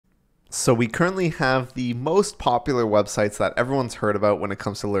So we currently have the most popular websites that everyone's heard about when it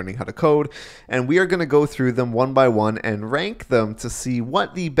comes to learning how to code, and we are going to go through them one by one and rank them to see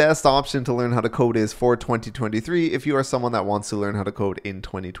what the best option to learn how to code is for 2023 if you are someone that wants to learn how to code in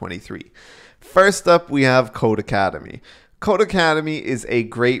 2023. First up, we have Codecademy. Codecademy is a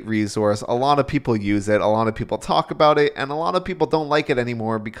great resource. A lot of people use it, a lot of people talk about it, and a lot of people don't like it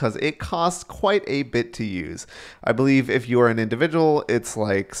anymore because it costs quite a bit to use. I believe if you are an individual, it's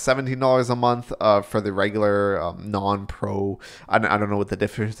like $17 a month for the regular non-pro. I don't know what the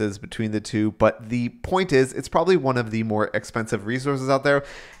difference is between the two, but the point is it's probably one of the more expensive resources out there.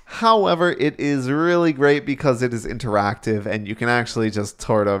 However, it is really great because it is interactive and you can actually just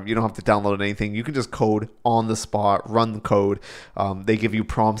you don't have to download anything. You can just code on the spot, run the code. They give you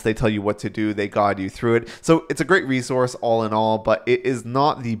prompts, they tell you what to do, they guide you through it. So it's a great resource all in all, but it is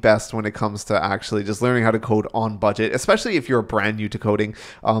not the best when it comes to actually just learning how to code on budget, especially if you're brand new to coding.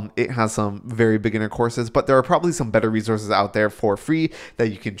 It has some very beginner courses, but there are probably some better resources out there for free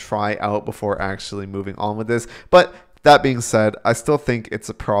that you can try out before actually moving on with this. But that being said, I still think it's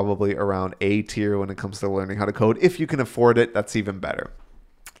probably around A tier when it comes to learning how to code. If you can afford it, that's even better.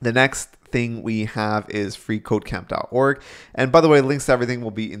 The next thing we have is freecodecamp.org. And by the way, links to everything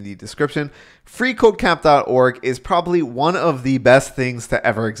will be in the description. Freecodecamp.org is probably one of the best things to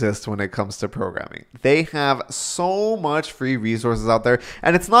ever exist when it comes to programming. They have so much free resources out there,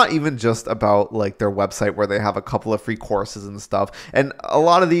 and it's not even just about like their website where they have a couple of free courses and stuff. And a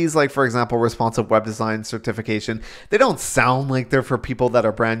lot of these, like for example, responsive web design certification, they don't sound like they're for people that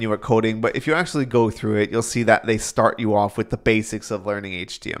are brand new at coding, but if you actually go through it, you'll see that they start you off with the basics of learning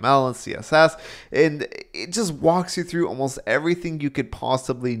HTML and CSS, and it just walks you through almost everything you could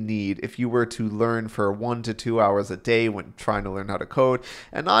possibly need if you were to learn for 1 to 2 hours a day when trying to learn how to code.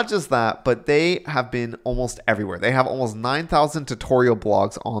 And not just that, but they have been almost everywhere. They have almost 9,000 tutorial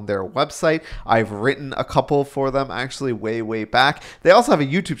blogs on their website. I've written a couple for them actually way back. They also have a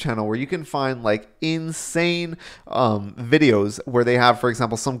YouTube channel where you can find like insane videos where they have, for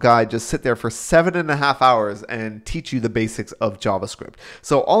example, some guy just sit there for 7.5 hours and teach you the basics of JavaScript.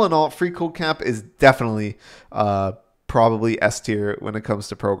 So all in all, Freecodecamp is definitely probably S tier when it comes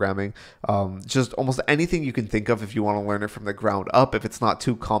to programming. Just almost anything you can think of if you want to learn it from the ground up. If it's not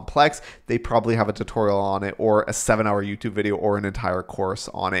too complex, they probably have a tutorial on it or a 7-hour YouTube video or an entire course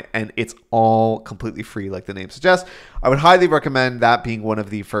on it. And it's all completely free like the name suggests. I would highly recommend that being one of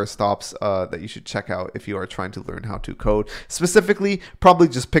the first stops that you should check out if you are trying to learn how to code. Specifically, probably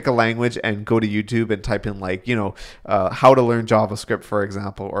just pick a language and go to YouTube and type in like, how to learn JavaScript, for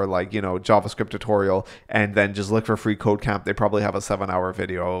example, or like, JavaScript tutorial, and then just look for Freecodecamp. They probably have a 7-hour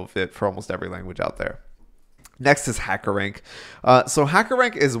video of it for almost every language out there. Next is Hackerrank. So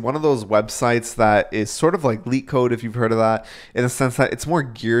Hackerrank is one of those websites that is sort of like Leetcode, if you've heard of that, in the sense that it's more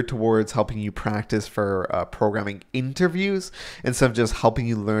geared towards helping you practice for programming interviews instead of just helping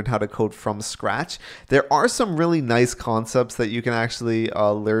you learn how to code from scratch. There are some really nice concepts that you can actually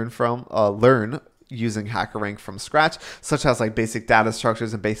learn using Hackerrank from scratch, such as like basic data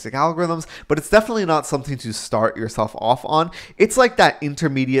structures and basic algorithms, but it's definitely not something to start yourself off on. It's like that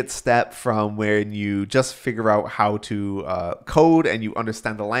intermediate step from when you just figure out how to code and you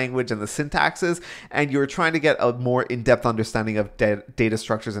understand the language and the syntaxes, and you're trying to get a more in-depth understanding of data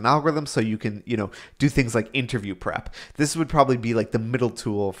structures and algorithms so you can, do things like interview prep. This would probably be like the middle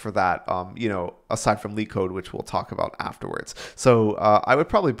tool for that, aside from Leetcode, which we'll talk about afterwards. So I would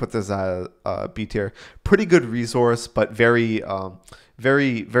probably put this as B tier. Pretty good resource, but very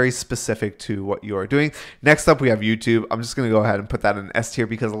specific to what you are doing. Next up, we have YouTube. I'm just going to go ahead and put that in S tier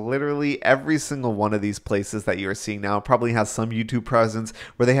because literally every single one of these places that you're seeing now probably has some YouTube presence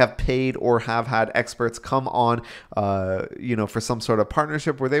where they have paid or have had experts come on, for some sort of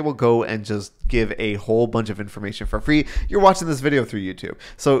partnership where they will go and just give a whole bunch of information for free. You're watching this video through YouTube.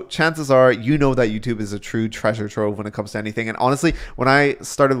 So chances are, that YouTube is a true treasure trove when it comes to anything. And honestly, when I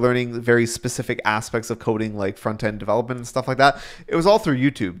started learning very specific aspects of coding, like front-end development and stuff like that, it was all through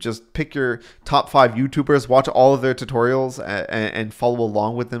YouTube. Just pick your top 5 YouTubers, watch all of their tutorials, and follow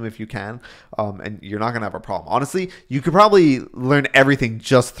along with them if you can, and you're not gonna have a problem. Honestly, you could probably learn everything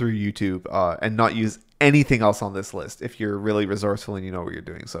just through YouTube and not use anything else on this list if you're really resourceful and you know what you're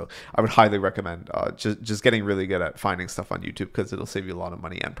doing. So I would highly recommend just getting really good at finding stuff on YouTube because it'll save you a lot of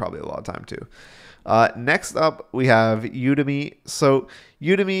money and probably a lot of time too. Next up, we have Udemy. So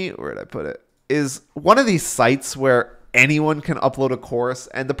Udemy, where did I put it, is one of these sites where anyone can upload a course.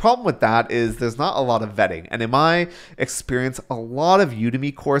 And the problem with that is there's not a lot of vetting. And in my experience, a lot of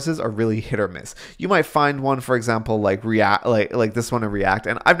Udemy courses are really hit or miss. You might find one, for example, like React, like this one in React.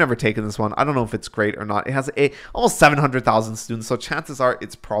 And I've never taken this one. I don't know if it's great or not. It has almost 700,000 students. So chances are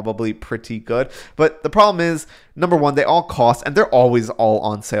it's probably pretty good. But the problem is, number one, they all cost and they're always all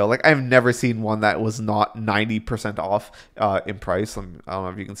on sale. Like I've never seen one that was not 90% off in price. I don't know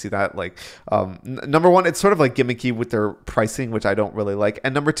if you can see that. Like number one, it's sort of like gimmicky with their pricing, which I don't really like.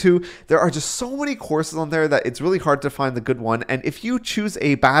 And number two, there are just so many courses on there that it's really hard to find the good one. And if you choose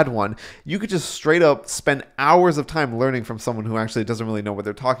a bad one, you could just straight up spend hours of time learning from someone who actually doesn't really know what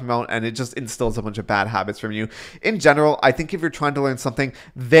they're talking about. And it just instills a bunch of bad habits from you. In general, I think if you're trying to learn something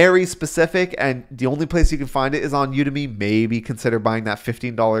very specific and the only place you can find it is on Udemy, maybe consider buying that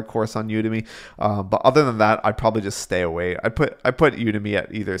 $15 course on Udemy. But other than that, I'd probably just stay away. I put Udemy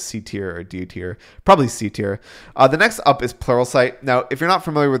at either C tier or D tier, probably C tier. The next up is Pluralsight. Now, if you're not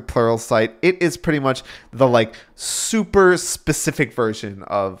familiar with Pluralsight, it is pretty much the like super specific version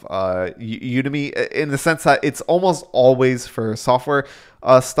of Udemy in the sense that it's almost always for software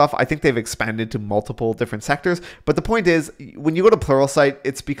stuff. I think they've expanded to multiple different sectors. But the point is, when you go to Pluralsight,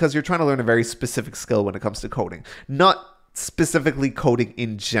 it's because you're trying to learn a very specific skill when it comes to coding, not specifically coding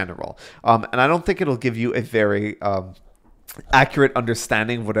in general. And I don't think it'll give you a very accurate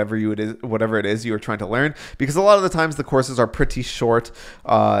understanding of whatever it is you are trying to learn, because a lot of the times the courses are pretty short,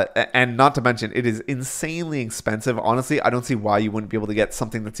 and not to mention it is insanely expensive. Honestly, I don't see why you wouldn't be able to get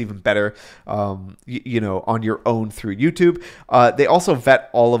something that's even better you know, on your own through YouTube. They also vet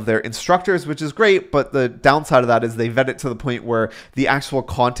all of their instructors, which is great, but the downside of that is they vet it to the point where the actual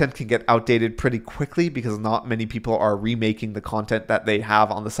content can get outdated pretty quickly because not many people are remaking the content that they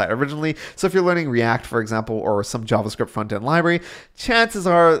have on the site originally. So if you're learning React, for example, or some JavaScript front-end library, chances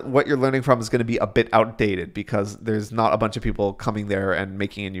are what you're learning from is going to be a bit outdated because there's not a bunch of people coming there and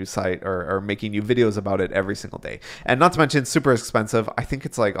making a new site or making new videos about it every single day. And not to mention super expensive. I think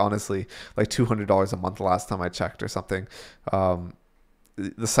it's like, honestly, like $200 a month last time I checked or something.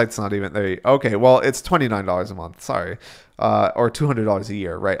 The site's not even there. Okay, well, it's $29 a month. Sorry. Or $200 a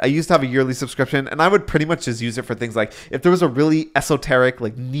year, right? I used to have a yearly subscription, and I would pretty much just use it for things like if there was a really esoteric,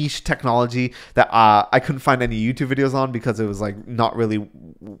 like niche technology that I couldn't find any YouTube videos on because it was like not really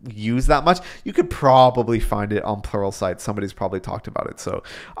used that much, you could probably find it on Pluralsight. Somebody's probably talked about it. So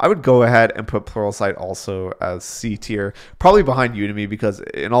I would go ahead and put Pluralsight also as C tier, probably behind Udemy, because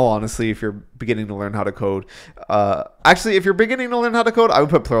in all honesty, if you're beginning to learn how to code, actually, if you're beginning to learn how to code, I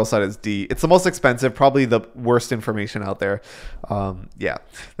would put Pluralsight as D. It's the most expensive, probably the worst information out there. Yeah.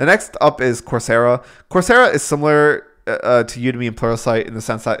 The next up is Coursera. Coursera is similar to Udemy and Pluralsight in the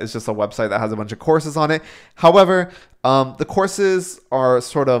sense that it's just a website that has a bunch of courses on it. However, the courses are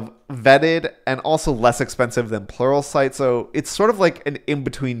sort of vetted and also less expensive than Pluralsight. So it's sort of like an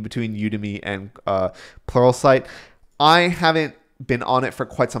in-between between Udemy and Pluralsight. I haven't been on it for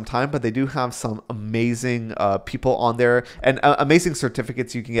quite some time, but they do have some amazing people on there and amazing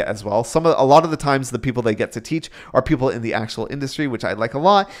certificates you can get as well. A lot of the times the people they get to teach are people in the actual industry, which I like a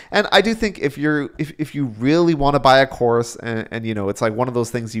lot. And I do think if you really want to buy a course and you know, it's like one of those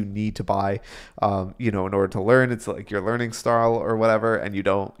things you need to buy, you know, in order to learn, it's like your learning style or whatever, and you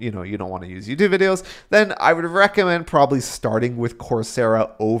don't want to use YouTube videos, then I would recommend probably starting with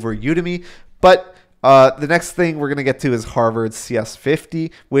Coursera over Udemy. But the next thing we're going to get to is Harvard's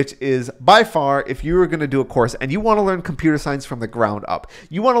CS50, which is by far, if you were going to do a course and you want to learn computer science from the ground up,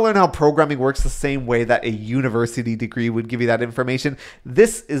 you want to learn how programming works the same way that a university degree would give you that information,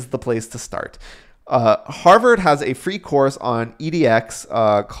 this is the place to start. Harvard has a free course on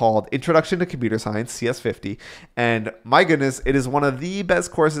EDX called Introduction to Computer Science, CS50. And my goodness, it is one of the best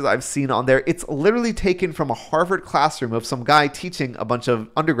courses I've seen on there. It's literally taken from a Harvard classroom of some guy teaching a bunch of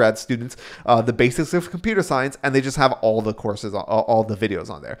undergrad students the basics of computer science. And they just have all the courses, all the videos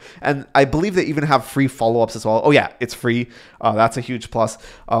on there. And I believe they even have free follow-ups as well. Oh yeah, it's free. That's a huge plus.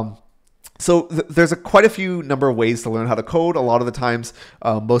 So there's quite a few number of ways to learn how to code. A lot of the times,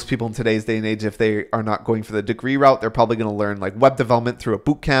 most people in today's day and age, if they are not going for the degree route, they're probably going to learn like web development through a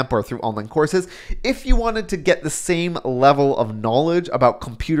boot camp or through online courses. If you wanted to get the same level of knowledge about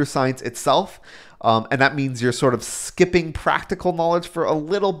computer science itself, and that means you're sort of skipping practical knowledge for a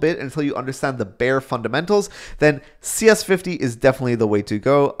little bit until you understand the bare fundamentals, then CS50 is definitely the way to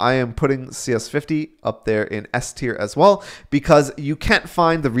go. I am putting CS50 up there in S tier as well, because you can't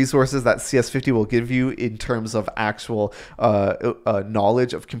find the resources that CS50 will give you in terms of actual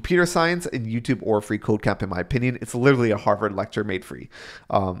knowledge of computer science in YouTube or Freecodecamp, in my opinion. It's literally a Harvard lecture made free,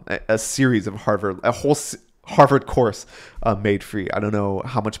 a series of Harvard, Harvard course made free. I don't know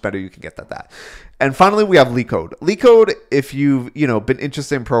how much better you can get than that. And finally, we have Leetcode. Leetcode, if you've been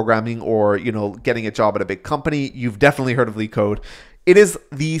interested in programming or getting a job at a big company, you've definitely heard of Leetcode. It is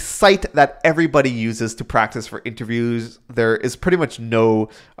the site that everybody uses to practice for interviews. There is pretty much no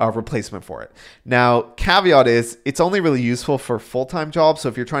replacement for it. Now, caveat is it's only really useful for full-time jobs. So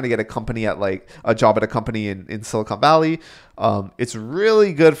if you're trying to get a company at like a job at a company in Silicon Valley, it's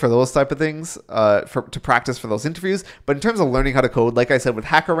really good for those type of things, to practice for those interviews. But in terms of learning how to code, like I said, with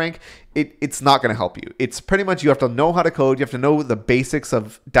Hackerrank, it's not going to help you. It's pretty much you have to know how to code. You have to know the basics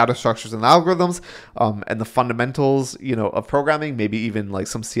of data structures and algorithms, and the fundamentals, of programming, maybe even like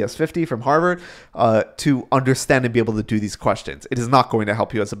some CS50 from Harvard, to understand and be able to do these questions. It is not going to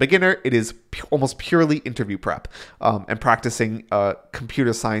help you as a beginner. It is almost purely interview prep, and practicing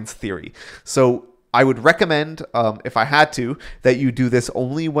computer science theory. So I would recommend, if I had to, that you do this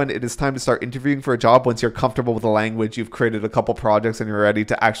only when it is time to start interviewing for a job. Once you're comfortable with the language, you've created a couple projects and you're ready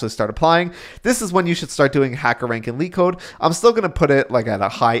to actually start applying. This is when you should start doing Hackerrank and Leetcode. I'm still going to put it like at a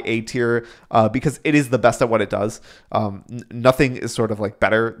high A tier, because it is the best at what it does. Nothing is sort of like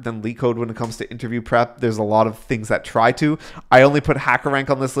better than Leetcode when it comes to interview prep. There's a lot of things that try to. I only put Hackerrank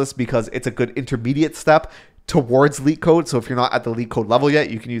on this list because it's a good intermediate step towards Leetcode. So if you're not at the Leetcode level yet,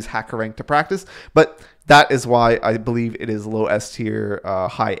 you can use Hackerrank to practice. But that is why I believe it is low S tier,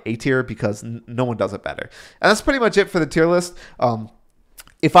 high A tier, because no one does it better. And that's pretty much it for the tier list.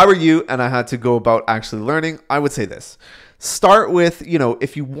 If I were you and I had to go about actually learning, I would say this. Start with,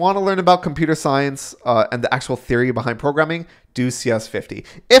 if you want to learn about computer science and the actual theory behind programming, do CS50.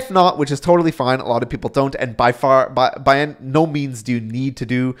 If not, which is totally fine, a lot of people don't, and by no means do you need to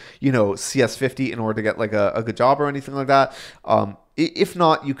do, CS50 in order to get like a good job or anything like that. If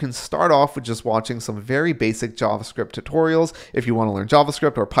not, you can start off with just watching some very basic JavaScript tutorials. If you want to learn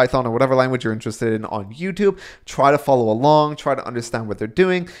JavaScript or Python or whatever language you're interested in on YouTube, try to follow along, try to understand what they're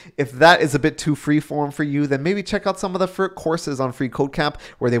doing. If that is a bit too freeform for you, then maybe check out some of the courses on Freecodecamp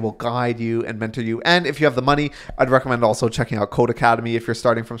where they will guide you and mentor you. And if you have the money, I'd recommend also checking out Codecademy if you're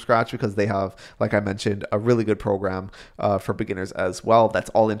starting from scratch, because they have, like I mentioned, a really good program for beginners as well. That's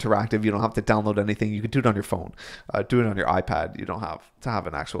all interactive. You don't have to download anything. You can do it on your phone, do it on your iPad. You don't have to have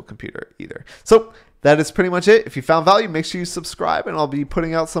an actual computer either. So that is pretty much it. If you found value, make sure you subscribe, and I'll be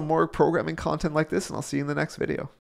putting out some more programming content like this, and I'll see you in the next video.